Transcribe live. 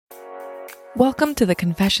Welcome to the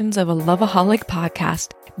Confessions of a Loveaholic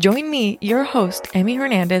podcast. Join me, your host, Emmy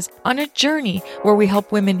Hernandez, on a journey where we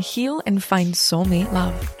help women heal and find soulmate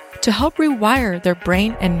love to help rewire their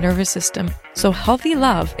brain and nervous system so healthy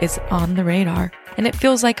love is on the radar and it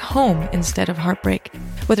feels like home instead of heartbreak.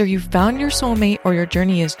 Whether you've found your soulmate or your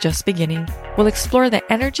journey is just beginning, we'll explore the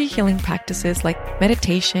energy healing practices like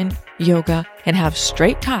meditation, yoga, and have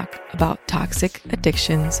straight talk about toxic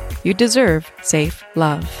addictions. You deserve safe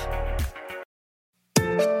love.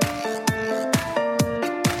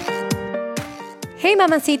 Hey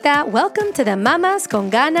mamacita, welcome to the Mamas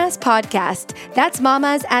Con Ganas podcast. That's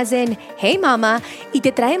mamas as in, hey mama, y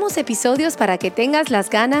te traemos episodios para que tengas las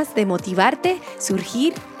ganas de motivarte,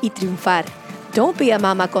 surgir y triunfar. Don't be a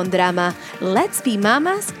mama con drama. Let's be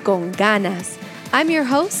mamas con ganas. I'm your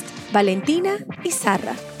host, Valentina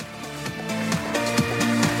Izarra.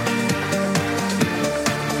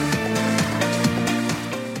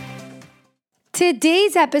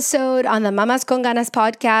 Today's episode on the Mamas Con Ganas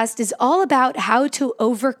podcast is all about how to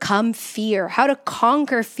overcome fear, how to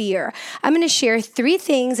conquer fear. I'm going to share 3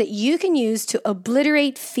 things that you can use to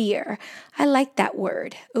obliterate fear. I like that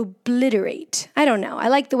word, obliterate. I don't know. I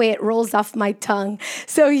like the way it rolls off my tongue.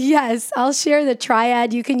 So yes, I'll share the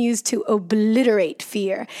triad you can use to obliterate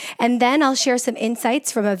fear. And then I'll share some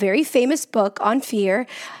insights from a very famous book on fear.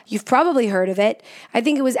 You've probably heard of it. I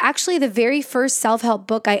think it was actually the very first self-help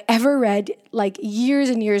book I ever read, like years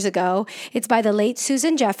and years ago. It's by the late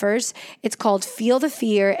Susan Jeffers. It's called Feel the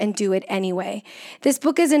Fear and Do It Anyway. This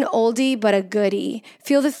book is an oldie but a goodie.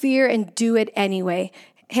 Feel the fear and do it anyway.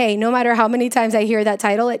 Hey, no matter how many times I hear that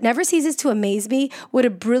title, it never ceases to amaze me what a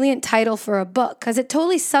brilliant title for a book, because it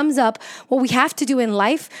totally sums up what we have to do in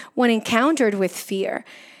life when encountered with fear.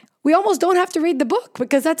 We almost don't have to read the book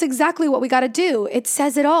because that's exactly what we got to do. It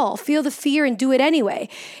says it all. Feel the fear and do it anyway.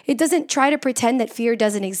 It doesn't try to pretend that fear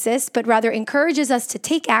doesn't exist, but rather encourages us to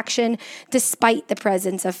take action despite the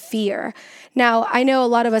presence of fear. Now, I know a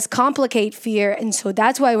lot of us complicate fear, and so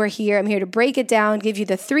that's why we're here. I'm here to break it down, give you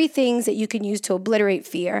the 3 things that you can use to obliterate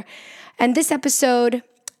fear. And this episode,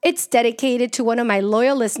 it's dedicated to one of my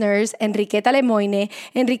loyal listeners, Enriqueta Lemoine.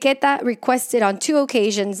 Enriqueta requested on 2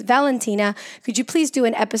 occasions, Valentina, could you please do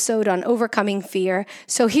an episode on overcoming fear?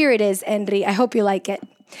 So here it is, Enri. I hope you like it.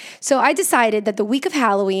 So I decided that the week of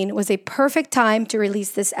Halloween was a perfect time to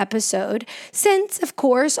release this episode since, of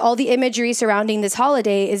course, all the imagery surrounding this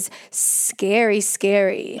holiday is scary.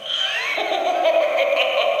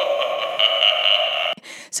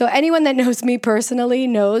 So anyone that knows me personally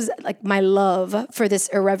knows like my love for this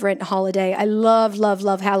irreverent holiday. I love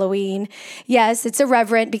Halloween. Yes, it's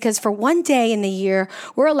irreverent because for one day in the year,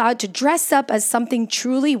 we're allowed to dress up as something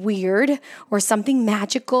truly weird or something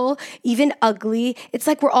magical, even ugly. It's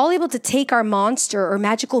like we're all able to take our monster or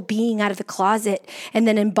magical being out of the closet and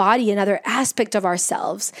then embody another aspect of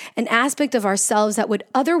ourselves, an aspect of ourselves that would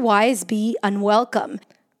otherwise be unwelcome.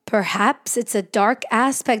 Perhaps it's a dark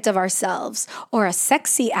aspect of ourselves or a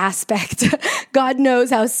sexy aspect. God knows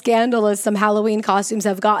how scandalous some Halloween costumes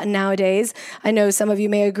have gotten nowadays. I know some of you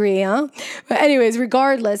may agree, huh? But anyways,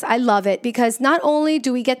 regardless, I love it because not only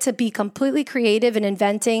do we get to be completely creative in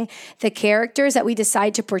inventing the characters that we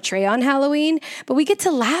decide to portray on Halloween, but we get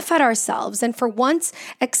to laugh at ourselves and for once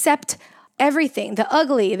accept everything, the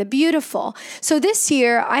ugly, the beautiful. So this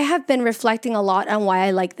year, I have been reflecting a lot on why I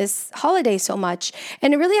like this holiday so much.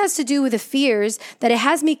 And it really has to do with the fears that it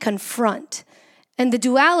has me confront and the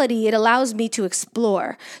duality it allows me to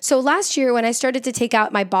explore. So last year, when I started to take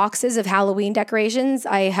out my boxes of Halloween decorations,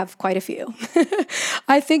 I have quite a few.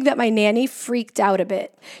 I think that my nanny freaked out a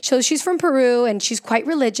bit. So she's from Peru and she's quite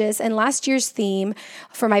religious. And last year's theme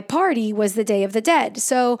for my party was the Day of the Dead.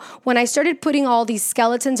 So when I started putting all these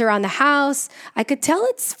skeletons around the house, I could tell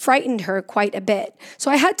it's frightened her quite a bit.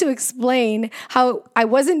 So I had to explain how I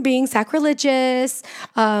wasn't being sacrilegious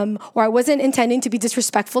or I wasn't intending to be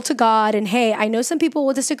disrespectful to God. And hey, I know some people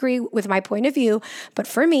will disagree with my point of view, but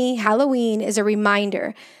for me, Halloween is a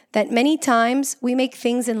reminder that many times we make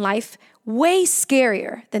things in life way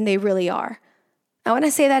scarier than they really are. I want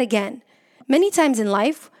to say that again. Many times in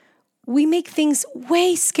life, we make things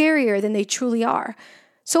way scarier than they truly are.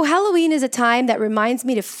 So Halloween is a time that reminds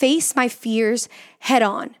me to face my fears head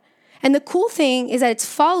on. And the cool thing is that it's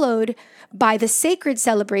followed by the sacred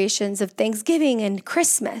celebrations of Thanksgiving and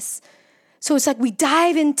Christmas. So it's like we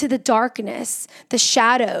dive into the darkness, the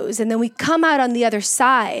shadows, and then we come out on the other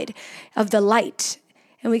side of the light.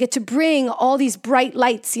 And we get to bring all these bright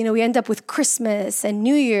lights. You know, we end up with Christmas and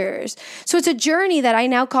New Year's. So it's a journey that I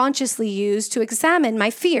now consciously use to examine my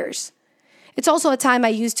fears. It's also a time I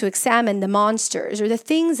use to examine the monsters or the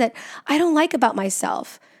things that I don't like about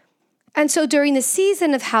myself. And so during the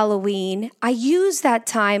season of Halloween, I use that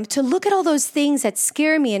time to look at all those things that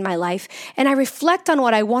scare me in my life, and I reflect on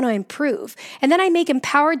what I want to improve. And then I make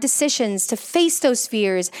empowered decisions to face those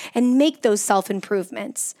fears and make those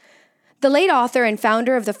self-improvements. The late author and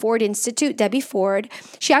founder of the Ford Institute, Debbie Ford,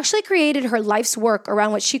 she actually created her life's work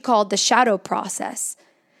around what she called the shadow process.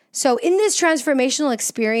 So in this transformational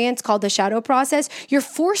experience called the shadow process, you're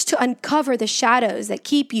forced to uncover the shadows that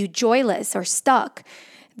keep you joyless or stuck.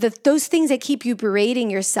 Those things that keep you berating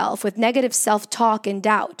yourself with negative self-talk and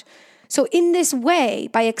doubt. So in this way,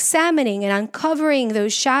 by examining and uncovering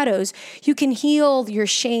those shadows, you can heal your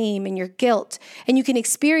shame and your guilt, and you can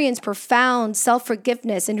experience profound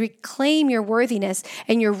self-forgiveness and reclaim your worthiness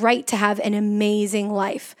and your right to have an amazing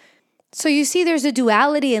life. So you see, there's a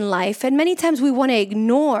duality in life, and many times we want to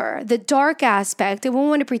ignore the dark aspect and we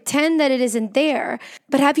want to pretend that it isn't there.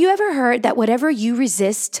 But have you ever heard that whatever you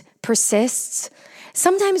resist persists?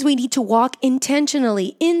 Sometimes we need to walk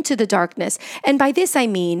intentionally into the darkness. And by this, I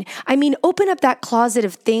mean open up that closet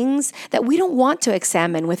of things that we don't want to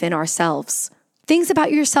examine within ourselves. Things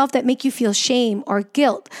about yourself that make you feel shame or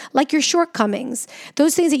guilt, like your shortcomings,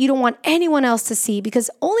 those things that you don't want anyone else to see, because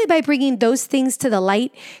only by bringing those things to the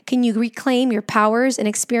light can you reclaim your powers and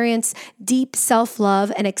experience deep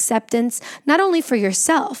self-love and acceptance, not only for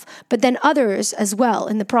yourself, but then others as well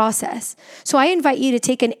in the process. So I invite you to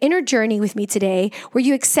take an inner journey with me today where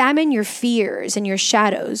you examine your fears and your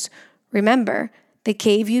shadows. Remember, the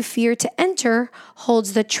cave you fear to enter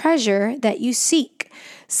holds the treasure that you seek.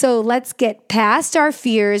 So let's get past our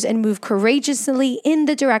fears and move courageously in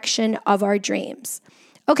the direction of our dreams.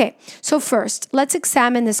 Okay, so first, let's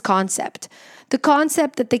examine this concept. The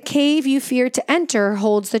concept that the cave you fear to enter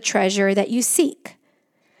holds the treasure that you seek.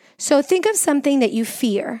 So think of something that you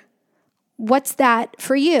fear. What's that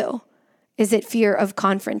for you? Is it fear of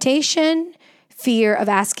confrontation, fear of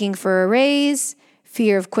asking for a raise,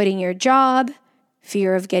 fear of quitting your job,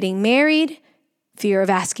 fear of getting married, fear of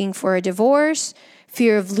asking for a divorce,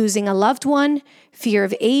 fear of losing a loved one, fear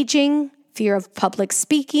of aging, fear of public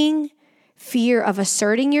speaking, fear of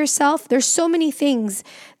asserting yourself? There's so many things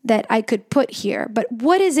that I could put here, but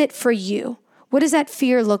what is it for you? What does that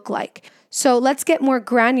fear look like? So let's get more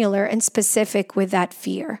granular and specific with that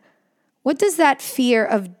fear. What does that fear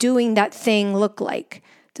of doing that thing look like?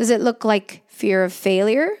 Does it look like fear of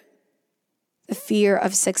failure, the fear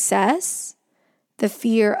of success, the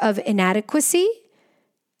fear of inadequacy,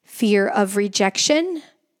 fear of rejection,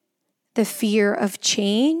 the fear of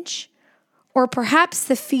change, or perhaps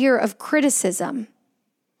the fear of criticism?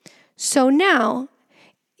 So now,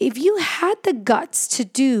 if you had the guts to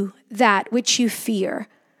do that which you fear,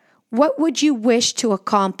 what would you wish to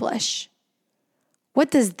accomplish?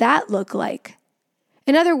 What does that look like?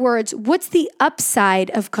 In other words, what's the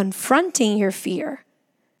upside of confronting your fear?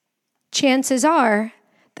 Chances are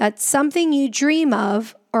that something you dream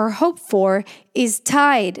of or hope for is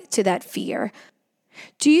tied to that fear.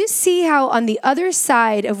 Do you see how on the other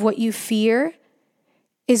side of what you fear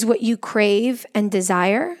is what you crave and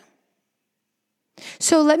desire?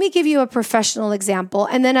 So let me give you a professional example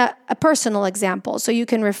and then a personal example so you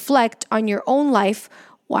can reflect on your own life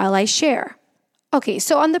while I share. Okay,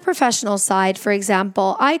 so on the professional side, for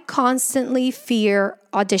example, I constantly fear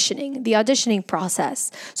auditioning, the auditioning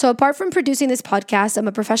process. So apart from producing this podcast, I'm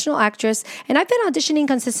a professional actress, and I've been auditioning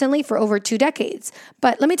consistently for over 2 decades.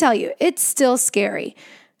 But let me tell you, it's still scary.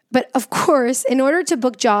 But of course, in order to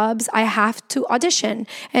book jobs, I have to audition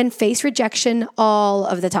and face rejection all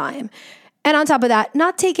of the time. And on top of that,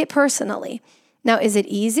 not take it personally. Now, is it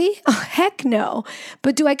easy? Oh, heck no.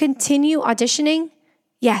 But do I continue auditioning?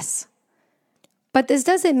 Yes. But this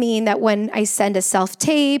doesn't mean that when I send a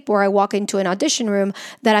self-tape or I walk into an audition room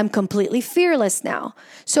that I'm completely fearless now.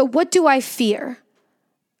 So what do I fear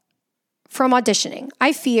from auditioning?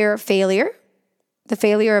 I fear failure, the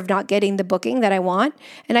failure of not getting the booking that I want,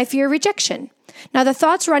 and I fear rejection. Now, the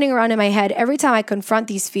thoughts running around in my head every time I confront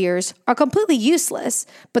these fears are completely useless,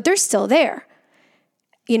 but they're still there.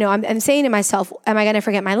 You know, I'm saying to myself, am I going to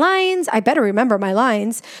forget my lines? I better remember my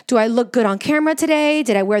lines. Do I look good on camera today?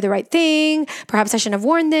 Did I wear the right thing? Perhaps I shouldn't have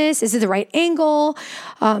worn this. Is it the right angle?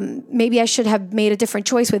 Maybe I should have made a different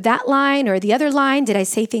choice with that line or the other line. Did I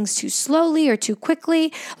say things too slowly or too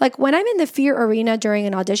quickly? Like when I'm in the fear arena during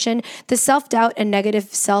an audition, the self-doubt and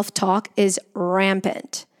negative self-talk is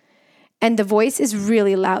rampant. And the voice is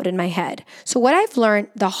really loud in my head. So what I've learned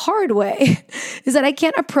the hard way is that I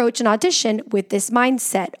can't approach an audition with this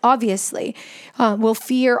mindset, obviously. Will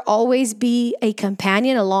fear always be a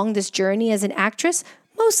companion along this journey as an actress?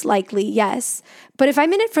 Most likely, yes. But if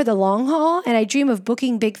I'm in it for the long haul and I dream of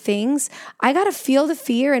booking big things, I got to feel the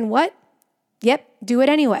fear and what? Yep, do it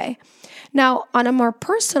anyway. Now, on a more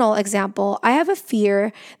personal example, I have a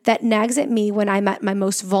fear that nags at me when I'm at my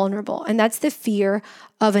most vulnerable, and that's the fear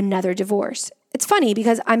of another divorce. It's funny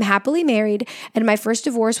because I'm happily married and my first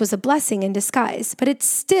divorce was a blessing in disguise, but it's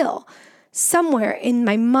still somewhere in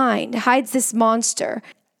my mind hides this monster.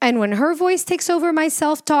 And when her voice takes over my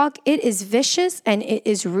self-talk, it is vicious and it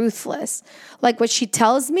is ruthless. Like what she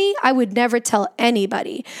tells me, I would never tell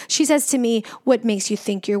anybody. She says to me, "What makes you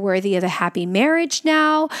think you're worthy of a happy marriage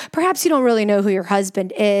now? Perhaps you don't really know who your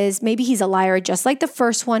husband is. Maybe he's a liar just like the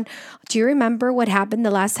first one. Do you remember what happened the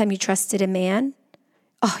last time you trusted a man?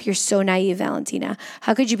 Oh, you're so naive, Valentina.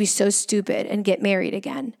 How could you be so stupid and get married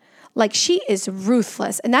again?" Like she is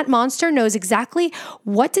ruthless. And that monster knows exactly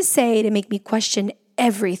what to say to make me question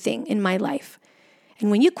everything in my life. And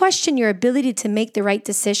when you question your ability to make the right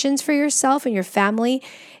decisions for yourself and your family,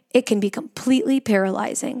 it can be completely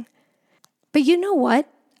paralyzing. But you know what?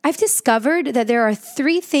 I've discovered that there are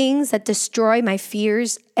 3 things that destroy my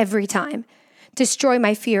fears every time. Destroy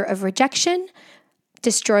my fear of rejection,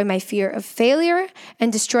 destroy my fear of failure,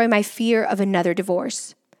 and destroy my fear of another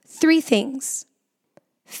divorce. 3 things: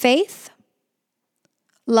 faith,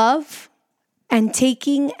 love, and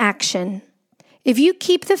taking action. If you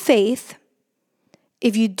keep the faith,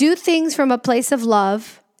 if you do things from a place of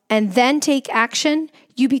love and then take action,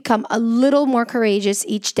 you become a little more courageous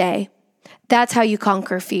each day. That's how you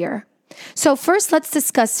conquer fear. So first, let's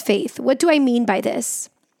discuss faith. What do I mean by this?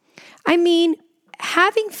 I mean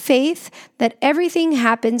having faith that everything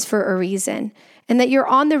happens for a reason and that you're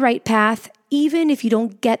on the right path even if you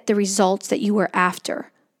don't get the results that you were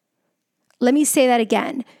after. Let me say that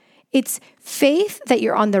again. It's faith that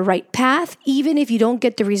you're on the right path, even if you don't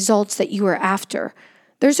get the results that you are after.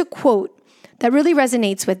 There's a quote that really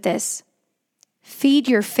resonates with this. Feed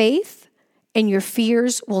your faith and your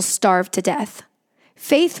fears will starve to death.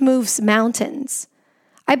 Faith moves mountains.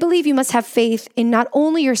 I believe you must have faith in not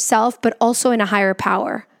only yourself, but also in a higher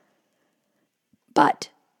power. But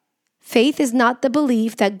faith is not the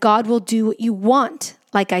belief that God will do what you want,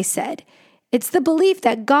 like I said. It's the belief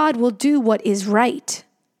that God will do what is right.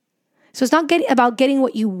 So it's not about getting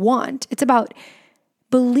what you want. It's about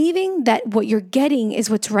believing that what you're getting is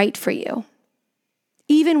what's right for you,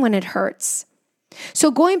 even when it hurts.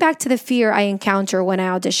 So going back to the fear I encounter when I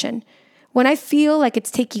audition, when I feel like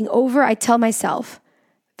it's taking over, I tell myself,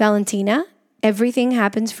 Valentina, everything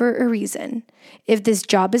happens for a reason. If this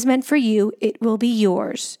job is meant for you, it will be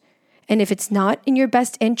yours. And if it's not in your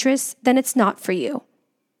best interest, then it's not for you.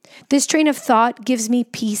 This train of thought gives me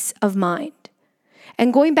peace of mind.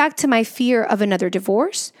 And going back to my fear of another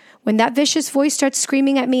divorce, when that vicious voice starts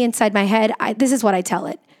screaming at me inside my head, this is what I tell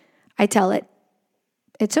it. I tell it,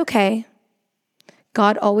 it's okay.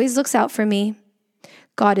 God always looks out for me.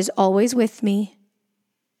 God is always with me.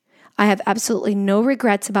 I have absolutely no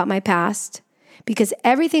regrets about my past because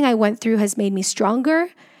everything I went through has made me stronger,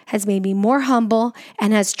 has made me more humble,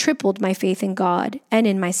 and has tripled my faith in God and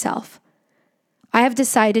in myself. I have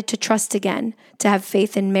decided to trust again, to have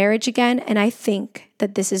faith in marriage again, and I think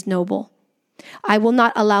that this is noble. I will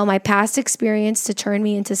not allow my past experience to turn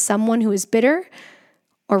me into someone who is bitter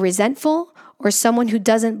or resentful or someone who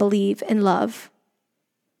doesn't believe in love.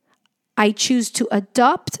 I choose to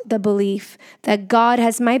adopt the belief that God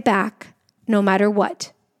has my back no matter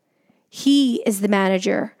what. He is the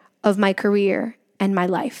manager of my career and my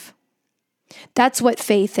life. That's what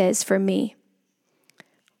faith is for me.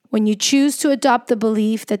 When you choose to adopt the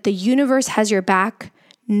belief that the universe has your back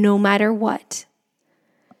no matter what.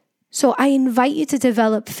 So I invite you to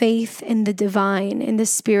develop faith in the divine, in the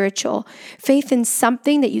spiritual, faith in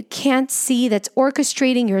something that you can't see that's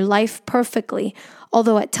orchestrating your life perfectly,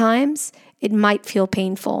 although at times it might feel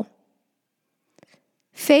painful.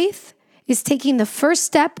 Faith is taking the first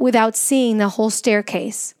step without seeing the whole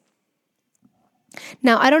staircase.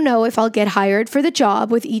 Now, I don't know if I'll get hired for the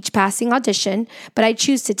job with each passing audition, but I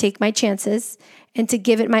choose to take my chances and to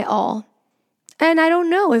give it my all. And I don't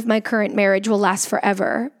know if my current marriage will last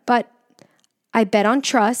forever, but I bet on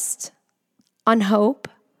trust, on hope,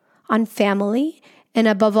 on family, and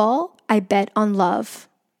above all, I bet on love.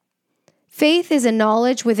 Faith is a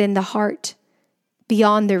knowledge within the heart,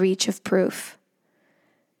 beyond the reach of proof.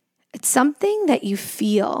 It's something that you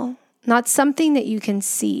feel, not something that you can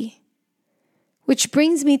see. Which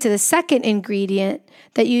brings me to the second ingredient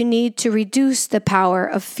that you need to reduce the power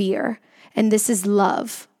of fear, and this is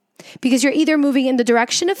love. Because you're either moving in the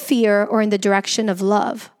direction of fear or in the direction of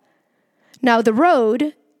love. Now, the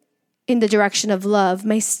road in the direction of love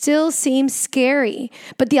may still seem scary,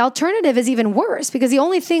 but the alternative is even worse because the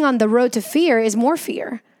only thing on the road to fear is more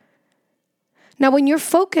fear. Now, when your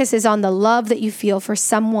focus is on the love that you feel for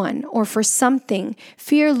someone or for something,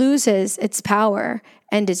 fear loses its power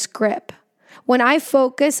and its grip. When I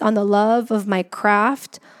focus on the love of my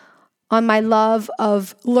craft, on my love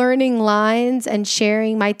of learning lines and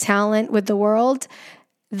sharing my talent with the world,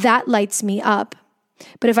 that lights me up.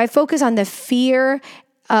 But if I focus on the fear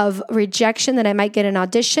of rejection that I might get an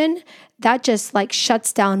audition, that just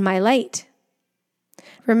shuts down my light.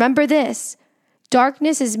 Remember this.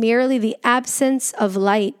 Darkness is merely the absence of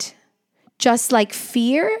light, just like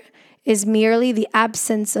fear is merely the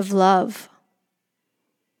absence of love.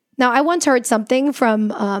 Now, I once heard something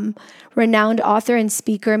from renowned author and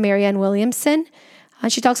speaker Marianne Williamson.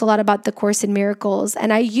 She talks a lot about the Course in Miracles,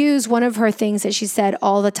 and I use one of her things that she said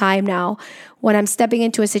all the time now when I'm stepping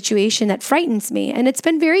into a situation that frightens me, and it's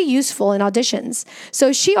been very useful in auditions.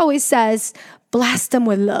 So she always says, blast them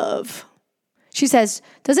with love. She says,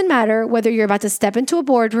 doesn't matter whether you're about to step into a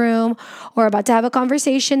boardroom or about to have a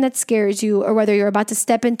conversation that scares you, or whether you're about to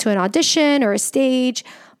step into an audition or a stage,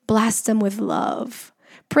 blast them with love.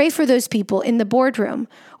 Pray for those people in the boardroom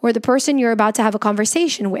or the person you're about to have a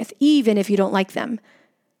conversation with, even if you don't like them.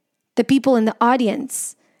 The people in the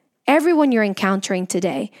audience, everyone you're encountering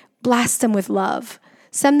today, blast them with love.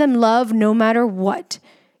 Send them love no matter what.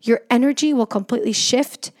 Your energy will completely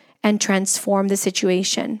shift and transform the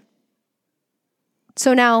situation.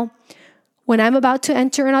 So now, when I'm about to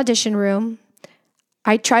enter an audition room,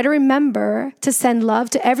 I try to remember to send love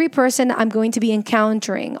to every person I'm going to be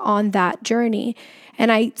encountering on that journey. And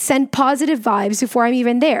I send positive vibes before I'm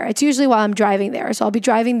even there. It's usually while I'm driving there. So I'll be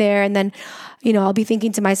driving there and then, I'll be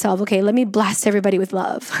thinking to myself, okay, let me blast everybody with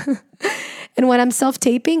love. And when I'm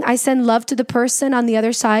self-taping, I send love to the person on the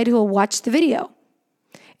other side who will watch the video.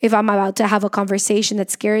 If I'm about to have a conversation that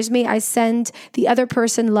scares me, I send the other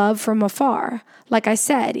person love from afar. Like I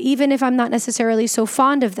said, even if I'm not necessarily so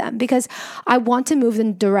fond of them, because I want to move in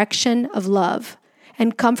the direction of love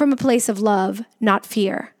and come from a place of love, not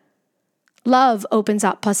fear. Love opens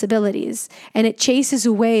up possibilities and it chases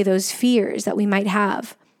away those fears that we might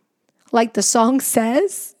have. Like the song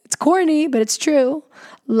says, it's corny, but it's true.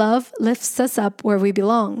 Love lifts us up where we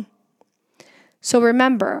belong. So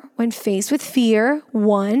remember, when faced with fear,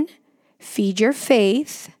 1, feed your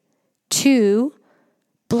faith. 2,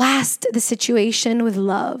 blast the situation with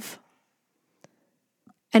love.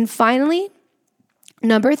 And finally,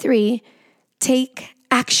 number 3, take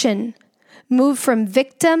action. Move from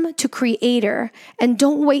victim to creator, and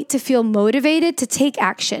don't wait to feel motivated to take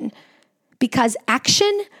action, because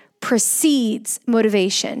action precedes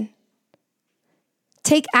motivation.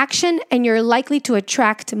 Take action and you're likely to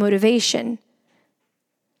attract motivation.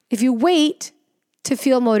 If you wait to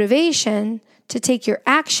feel motivation to take your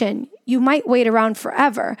action, you might wait around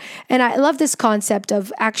forever. And I love this concept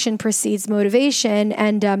of action precedes motivation.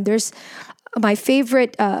 And there's my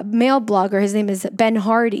favorite male blogger, his name is Ben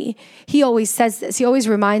Hardy. He always says this. He always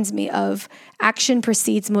reminds me of action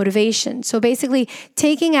precedes motivation. So basically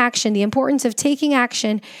taking action, the importance of taking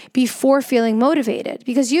action before feeling motivated.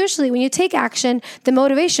 Because usually when you take action, the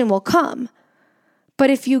motivation will come. But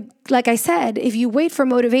if you, like I said, if you wait for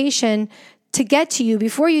motivation to get to you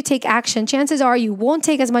before you take action, chances are you won't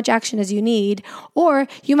take as much action as you need, or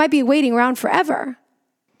you might be waiting around forever.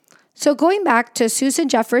 So going back to Susan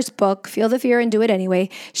Jeffers' book, Feel the Fear and Do It Anyway,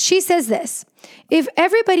 she says this: if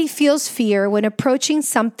everybody feels fear when approaching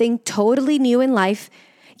something totally new in life,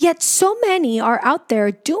 yet so many are out there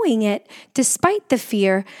doing it despite the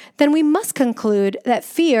fear, then we must conclude that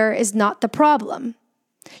fear is not the problem.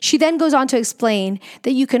 She then goes on to explain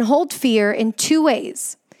that you can hold fear in 2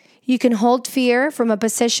 ways. You can hold fear from a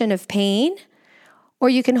position of pain, or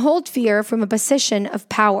you can hold fear from a position of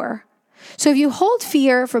power. So if you hold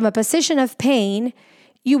fear from a position of pain,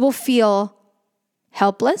 you will feel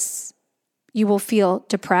helpless, you will feel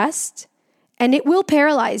depressed, and it will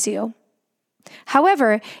paralyze you.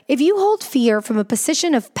 However, if you hold fear from a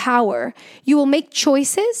position of power, you will make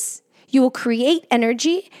choices, you will create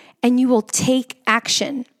energy, and you will take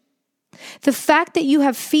action. The fact that you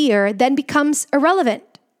have fear then becomes irrelevant.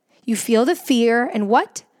 You feel the fear, and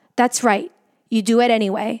what? That's right, you do it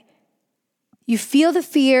anyway. You feel the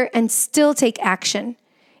fear and still take action.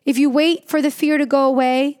 If you wait for the fear to go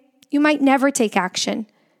away, you might never take action.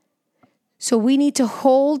 So we need to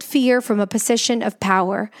hold fear from a position of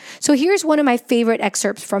power. So here's one of my favorite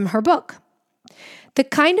excerpts from her book. The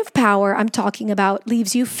kind of power I'm talking about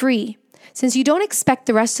leaves you free, since you don't expect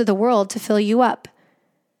the rest of the world to fill you up.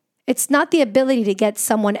 It's not the ability to get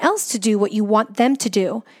someone else to do what you want them to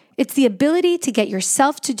do. It's the ability to get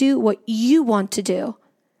yourself to do what you want to do.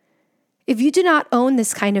 If you do not own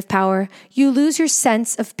this kind of power, you lose your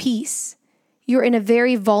sense of peace. You're in a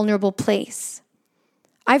very vulnerable place.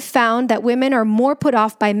 I've found that women are more put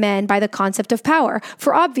off by men by the concept of power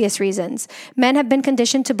for obvious reasons. Men have been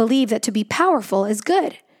conditioned to believe that to be powerful is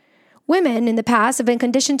good. Women in the past have been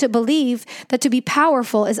conditioned to believe that to be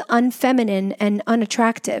powerful is unfeminine and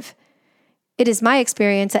unattractive. It is my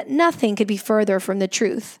experience that nothing could be further from the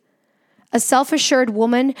truth. A self-assured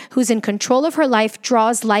woman who's in control of her life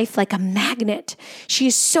draws life like a magnet. She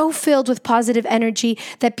is so filled with positive energy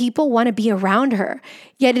that people want to be around her.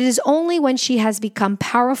 Yet it is only when she has become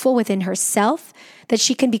powerful within herself that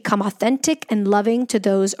she can become authentic and loving to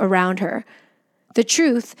those around her. The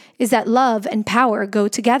truth is that love and power go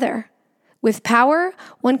together. With power,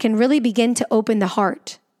 one can really begin to open the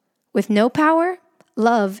heart. With no power,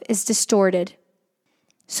 love is distorted.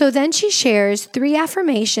 So then she shares 3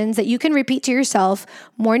 affirmations that you can repeat to yourself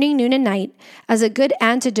morning, noon, and night as a good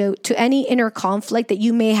antidote to any inner conflict that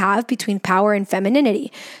you may have between power and femininity.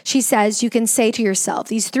 She says you can say to yourself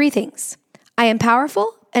these 3 things. I am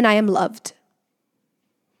powerful and I am loved.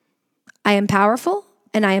 I am powerful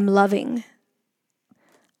and I am loving.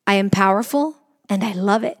 I am powerful and I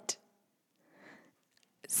love it.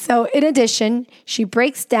 So in addition, she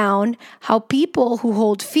breaks down how people who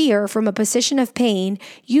hold fear from a position of pain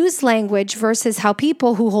use language versus how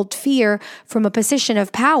people who hold fear from a position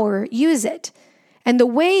of power use it. And the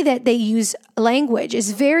way that they use language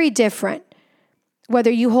is very different.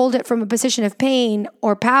 Whether you hold it from a position of pain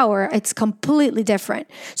or power, it's completely different.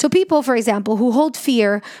 So people, for example, who hold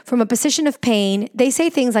fear from a position of pain, they say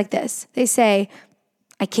things like this. They say,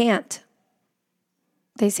 I can't.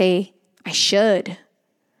 They say, I should.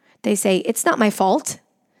 They say, it's not my fault.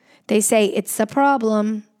 They say, it's a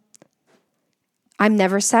problem. I'm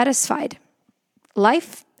never satisfied.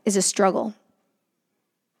 Life is a struggle.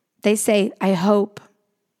 They say, I hope.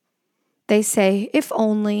 They say, if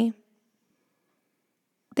only.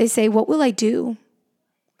 They say, what will I do?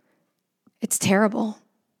 It's terrible.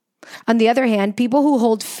 On the other hand, people who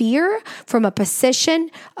hold fear from a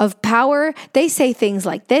position of power, they say things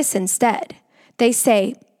like this instead. They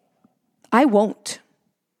say, I won't.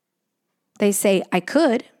 They say, I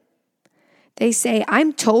could. They say,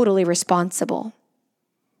 I'm totally responsible.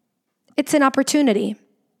 It's an opportunity.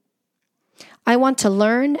 I want to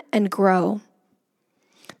learn and grow.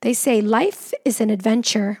 They say, life is an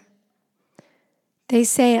adventure. They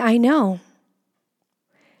say, I know.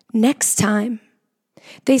 Next time.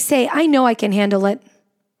 They say, I know I can handle it.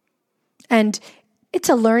 And it's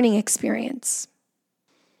a learning experience.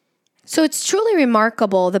 So it's truly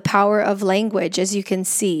remarkable, the power of language, as you can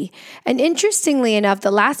see. And interestingly enough,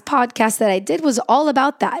 the last podcast that I did was all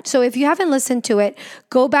about that. So if you haven't listened to it,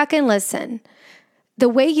 go back and listen. The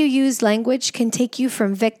way you use language can take you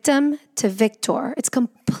from victim to victor. It's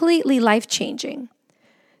completely life-changing.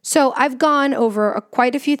 So I've gone over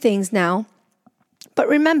quite a few things now. But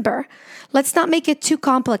remember, let's not make it too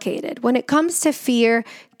complicated. When it comes to fear,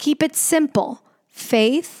 keep it simple.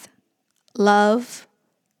 Faith, love,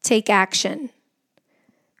 take action.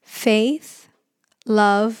 Faith,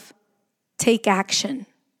 love, take action.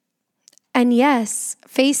 And yes,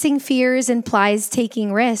 facing fears implies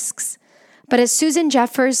taking risks. But as Susan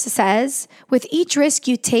Jeffers says, with each risk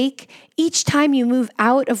you take, each time you move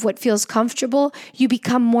out of what feels comfortable, you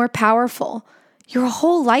become more powerful. Your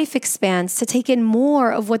whole life expands to take in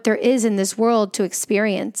more of what there is in this world to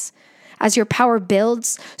experience. As your power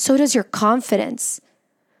builds, so does your confidence.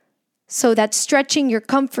 So that stretching your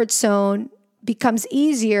comfort zone becomes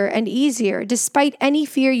easier and easier despite any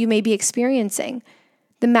fear you may be experiencing.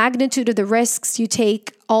 The magnitude of the risks you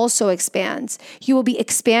take also expands. You will be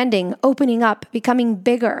expanding, opening up, becoming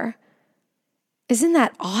bigger. Isn't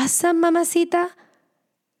that awesome, mamacita?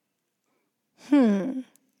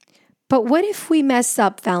 But what if we mess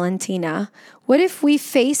up, Valentina? What if we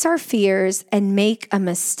face our fears and make a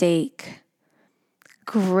mistake?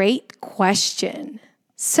 Great question.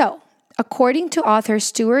 So, according to author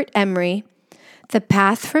Stuart Emery, the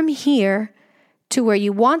path from here to where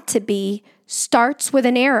you want to be starts with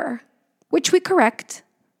an error, which we correct,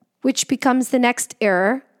 which becomes the next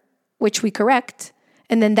error, which we correct,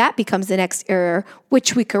 and then that becomes the next error,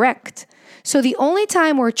 which we correct. So the only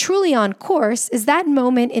time we're truly on course is that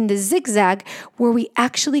moment in the zigzag where we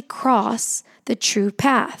actually cross the true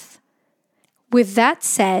path. With that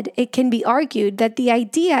said, it can be argued that the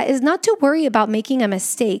idea is not to worry about making a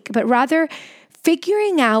mistake, but rather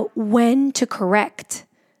figuring out when to correct.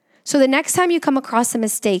 So the next time you come across a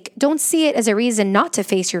mistake, don't see it as a reason not to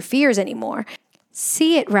face your fears anymore.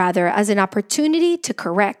 See it rather as an opportunity to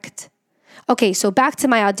correct. Okay, so back to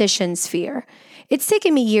my audition sphere. It's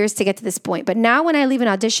taken me years to get to this point, but now when I leave an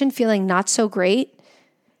audition feeling not so great,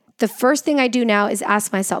 the first thing I do now is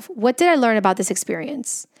ask myself, what did I learn about this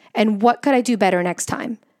experience? And what could I do better next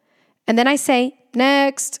time? And then I say,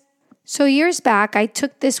 next. So years back, I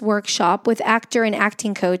took this workshop with actor and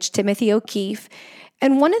acting coach Timothy O'Keefe.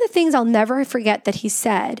 And one of the things I'll never forget that he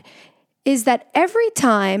said is that every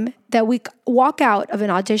time that we walk out of an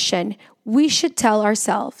audition, we should tell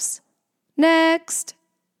ourselves, next.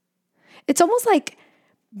 It's almost like,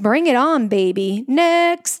 bring it on, baby.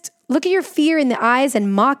 Next. Look at your fear in the eyes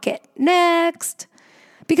and mock it. Next.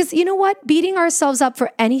 Because you know what? Beating ourselves up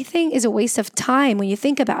for anything is a waste of time when you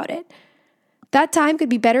think about it. That time could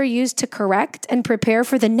be better used to correct and prepare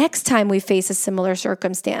for the next time we face a similar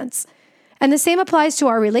circumstance. And the same applies to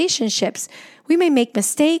our relationships. We may make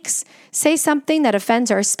mistakes, say something that offends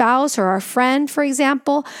our spouse or our friend, for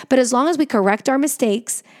example, but as long as we correct our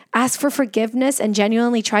mistakes, ask for forgiveness, and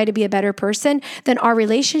genuinely try to be a better person, then our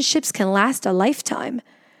relationships can last a lifetime.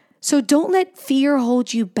 So don't let fear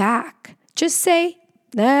hold you back. Just say,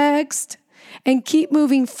 next, and keep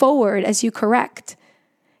moving forward as you correct.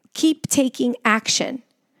 Keep taking action,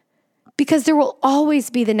 because there will always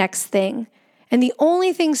be the next thing. And the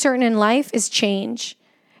only thing certain in life is change.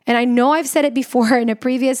 And I know I've said it before in a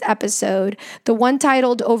previous episode, the one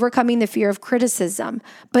titled Overcoming the Fear of Criticism.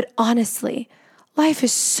 But honestly, life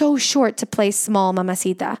is so short to play small,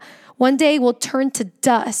 mamacita. One day we'll turn to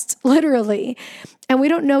dust, literally. And we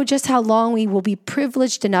don't know just how long we will be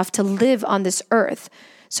privileged enough to live on this earth.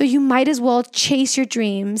 So you might as well chase your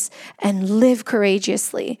dreams and live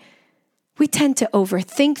courageously. We tend to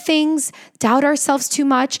overthink things, doubt ourselves too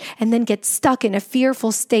much, and then get stuck in a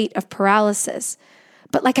fearful state of paralysis.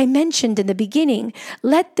 But like I mentioned in the beginning,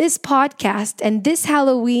 let this podcast and this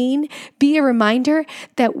Halloween be a reminder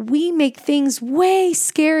that we make things way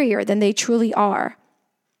scarier than they truly are.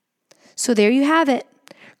 So there you have it.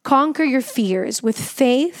 Conquer your fears with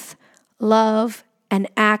faith, love, and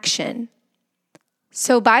action.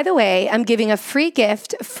 So by the way, I'm giving a free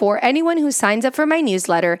gift for anyone who signs up for my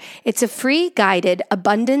newsletter. It's a free guided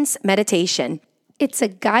abundance meditation. It's a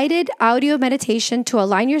guided audio meditation to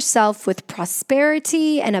align yourself with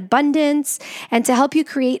prosperity and abundance and to help you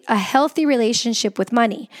create a healthy relationship with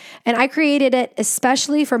money. And I created it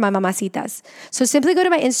especially for my mamacitas. So simply go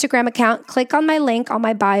to my Instagram account, click on my link on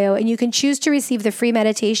my bio, and you can choose to receive the free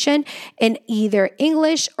meditation in either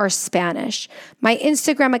English or Spanish. My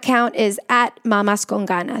Instagram account is at Mamas Con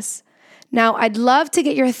Ganas. Now, I'd love to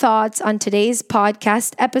get your thoughts on today's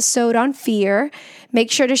podcast episode on fear. Make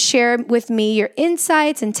sure to share with me your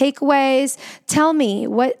insights and takeaways. Tell me,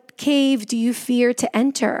 what cave do you fear to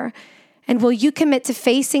enter? And will you commit to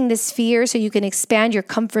facing this fear so you can expand your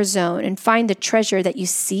comfort zone and find the treasure that you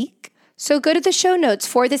seek? So go to the show notes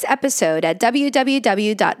for this episode at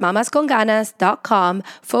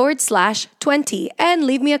www.mamasconganas.com/20 and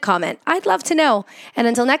leave me a comment. I'd love to know. And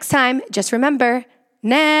until next time, just remember,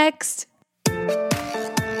 next.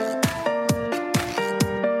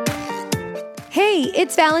 Hey,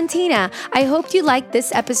 it's Valentina. I hope you liked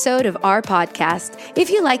this episode of our podcast. If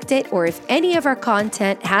you liked it, or if any of our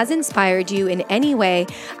content has inspired you in any way,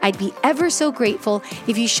 I'd be ever so grateful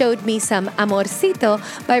if you showed me some amorcito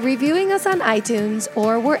by reviewing us on iTunes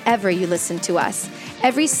or wherever you listen to us.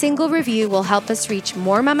 Every single review will help us reach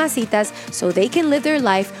more mamacitas so they can live their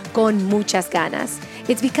life con muchas ganas.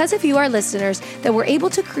 It's because of you, our listeners, that we're able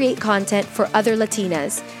to create content for other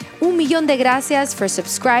Latinas. Un millón de gracias for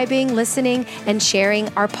subscribing, listening, and sharing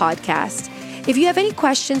our podcast. If you have any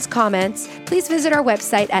questions, comments, please visit our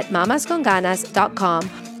website at mamasconganas.com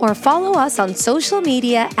or follow us on social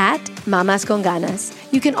media at Mamas Con Ganas.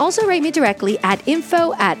 You can also write me directly at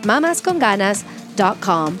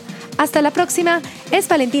info@mamasconganas.com. Hasta la próxima. Es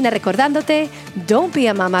Valentina recordándote, don't be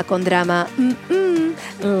a mama con drama.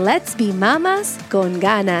 Let's be mamas con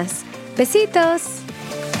ganas. Besitos.